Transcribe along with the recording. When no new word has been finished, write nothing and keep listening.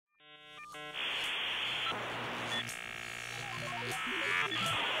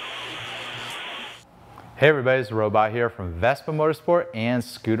Hey everybody, it's Robot here from Vespa Motorsport and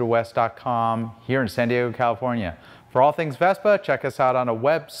ScooterWest.com here in San Diego, California. For all things Vespa, check us out on the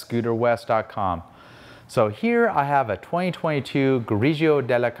web, ScooterWest.com. So here I have a 2022 Grigio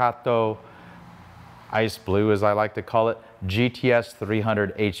Delicato Ice Blue, as I like to call it, GTS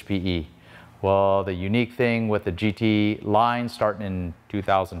 300 HPE. Well, the unique thing with the GT line starting in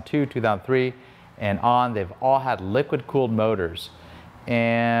 2002, 2003 and on, they've all had liquid cooled motors.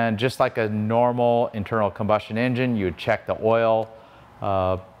 And just like a normal internal combustion engine, you would check the oil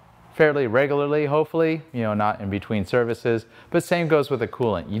fairly regularly, hopefully, you know, not in between services. But same goes with the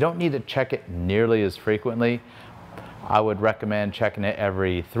coolant. You don't need to check it nearly as frequently. I would recommend checking it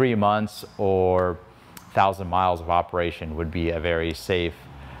every 3 months, or 1,000 miles of operation would be a very safe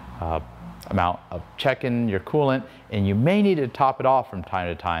amount of checking your coolant, and you may need to top it off from time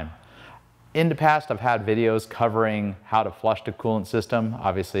to time. In the past, I've had videos covering how to flush the coolant system.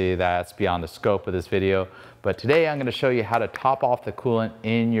 Obviously, that's beyond the scope of this video, but today I'm going to show you how to top off the coolant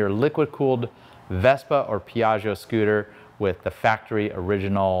in your liquid-cooled Vespa or Piaggio scooter with the factory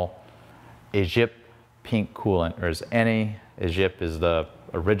original Agip pink coolant, or as any, Agip is the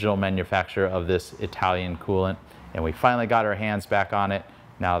original manufacturer of this Italian coolant, and we finally got our hands back on it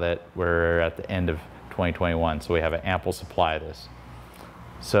now that we're at the end of 2021, so we have an ample supply of this.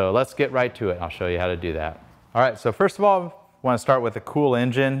 So let's get right to it. I'll show you how to do that. All right, so first of all, I want to start with a cool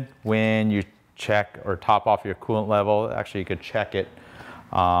engine. When you check or top off your coolant level, actually you could check it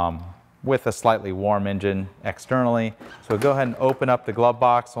with a slightly warm engine externally. So go ahead and open up the glove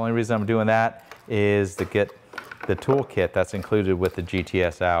box. The only reason I'm doing that is to get the toolkit that's included with the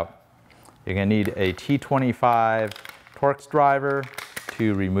GTS out. You're going to need a T25 Torx driver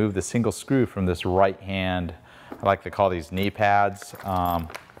to remove the single screw from this right hand. I like to call these knee pads. Not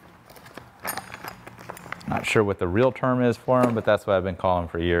sure what the real term is for them, but that's what I've been calling them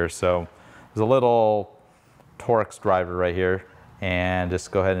for years. So there's a little Torx driver right here, and just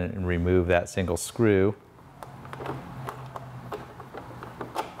go ahead and remove that single screw.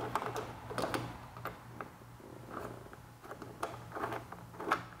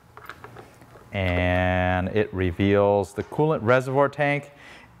 And it reveals the coolant reservoir tank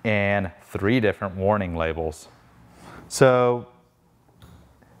and 3 different warning labels. So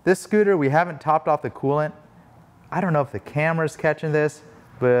this scooter, we haven't topped off the coolant. I don't know if the camera's catching this,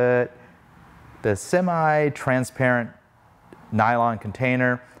 but the semi-transparent nylon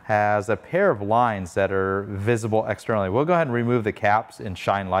container has a pair of lines that are visible externally. We'll go ahead and remove the caps and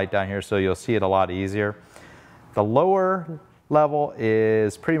shine light down here so you'll see it a lot easier. The lower level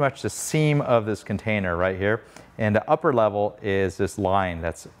is pretty much the seam of this container right here, and the upper level is this line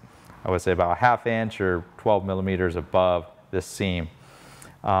that's, I would say, about a 1/2 inch or 12 millimeters above this seam.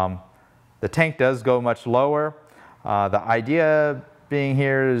 The tank does go much lower. The idea being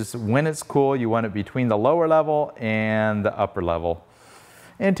here is when it's cool, you want it between the lower level and the upper level.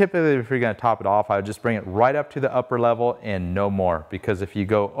 And typically, if you're going to top it off, I would just bring it right up to the upper level and no more, because if you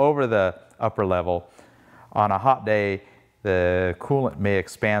go over the upper level on a hot day, the coolant may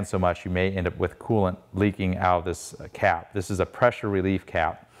expand so much you may end up with coolant leaking out of this cap. This is a pressure relief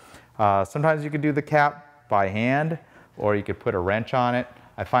cap. Sometimes you could do the cap by hand, or you could put a wrench on it.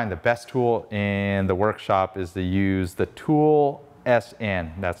 I find the best tool in the workshop is to use the Tool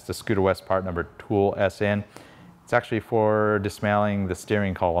SN. That's the Scooter West part number, Tool SN. It's actually for dismantling the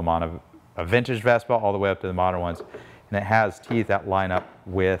steering column on a vintage Vespa all the way up to the modern ones. And it has teeth that line up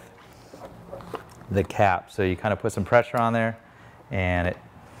with the cap. So you kind of put some pressure on there and it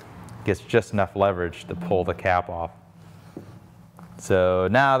gets just enough leverage to pull the cap off. So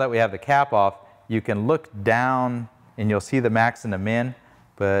now that we have the cap off, you can look down and you'll see the max and the min,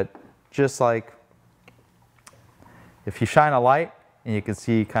 but just like if you shine a light and you can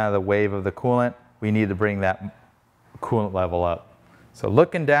see kind of the wave of the coolant, we need to bring that coolant level up. So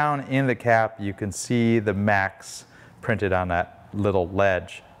looking down in the cap, you can see the max printed on that little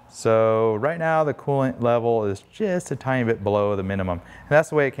ledge. So right now the coolant level is just a tiny bit below the minimum. And that's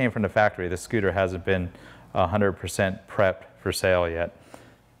the way it came from the factory. The scooter hasn't been 100% prepped for sale yet.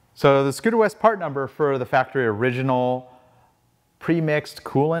 So the Scooter West part number for the factory original pre-mixed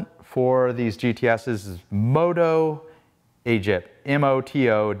coolant for these GTSs is Moto Agip,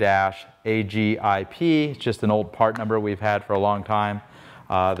 MOTO-AGIP. It's just an old part number we've had for a long time.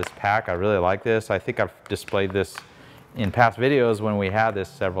 This pack, I really like this. I think I've displayed this in past videos when we had this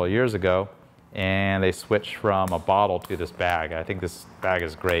several years ago, and they switched from a bottle to this bag. I think this bag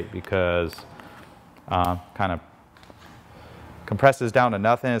is great because kind of compresses down to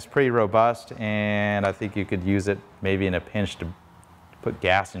nothing. It's pretty robust, and I think you could use it maybe in a pinch to put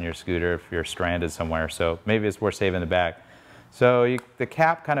gas in your scooter if you're stranded somewhere. So maybe it's worth saving the bag. So the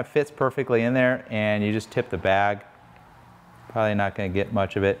cap kind of fits perfectly in there, and you just tip the bag. Probably not going to get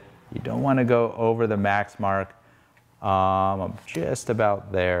much of it. You don't want to go over the max mark. I'm just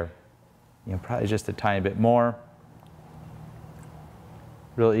about there. You know, probably just a tiny bit more.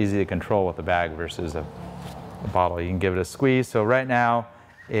 Real easy to control with the bag versus a bottle. You can give it a squeeze. So right now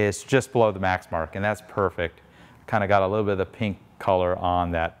it's just below the max mark, and that's perfect. Kind of got a little bit of the pink color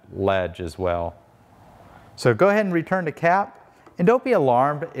on that ledge as well. So go ahead and return the cap, and don't be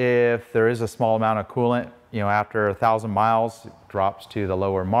alarmed if there is a small amount of coolant. You know, after 1,000 miles, it drops to the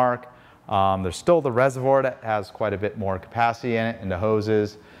lower mark. There's still the reservoir that has quite a bit more capacity in it, and the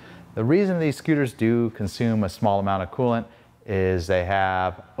hoses. The reason these scooters do consume a small amount of coolant is they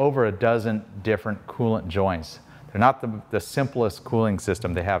have over a dozen different coolant joints. They're not the simplest cooling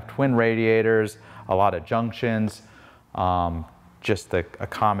system. They have twin radiators, a lot of junctions, just to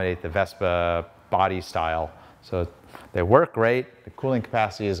accommodate the Vespa body style. So they work great. The cooling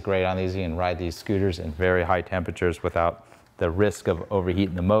capacity is great on these. You can ride these scooters in very high temperatures without the risk of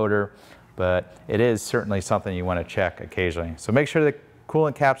overheating the motor, but it is certainly something you want to check occasionally. So make sure the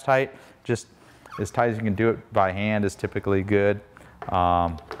coolant cap's tight. Just as tight as you can do it by hand is typically good.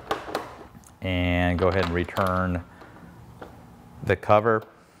 And go ahead and return the cover.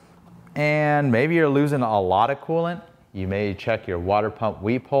 And maybe you're losing a lot of coolant. You may check your water pump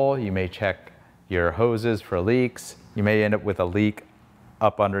weep hole. You may check your hoses for leaks. You may end up with a leak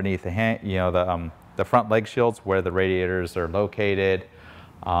up underneath the front leg shields where the radiators are located.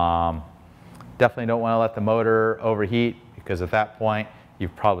 Definitely don't want to let the motor overheat, because at that point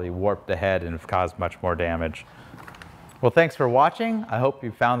you've probably warped the head and have caused much more damage. Well, thanks for watching. I hope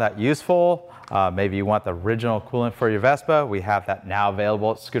you found that useful. Maybe you want the original coolant for your Vespa. We have that now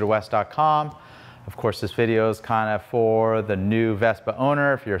available at scooterwest.com. Of course, this video is kind of for the new Vespa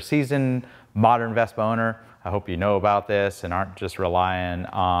owner. If you're a seasoned modern Vespa owner, I hope you know about this and aren't just relying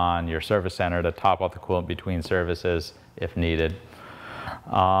on your service center to top off the coolant between services if needed.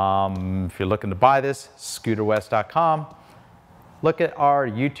 If you're looking to buy this, scooterwest.com. Look at our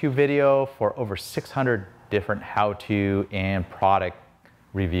YouTube video for over 600 different how-to and product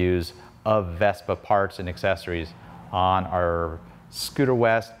reviews of Vespa parts and accessories on our Scooter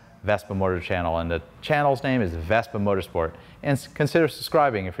West Vespa Motor channel, and the channel's name is Vespa Motorsport. And consider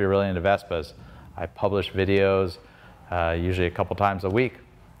subscribing if you're really into Vespas. I publish videos usually a couple times a week.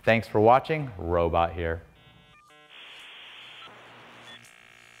 Thanks for watching. Robot here.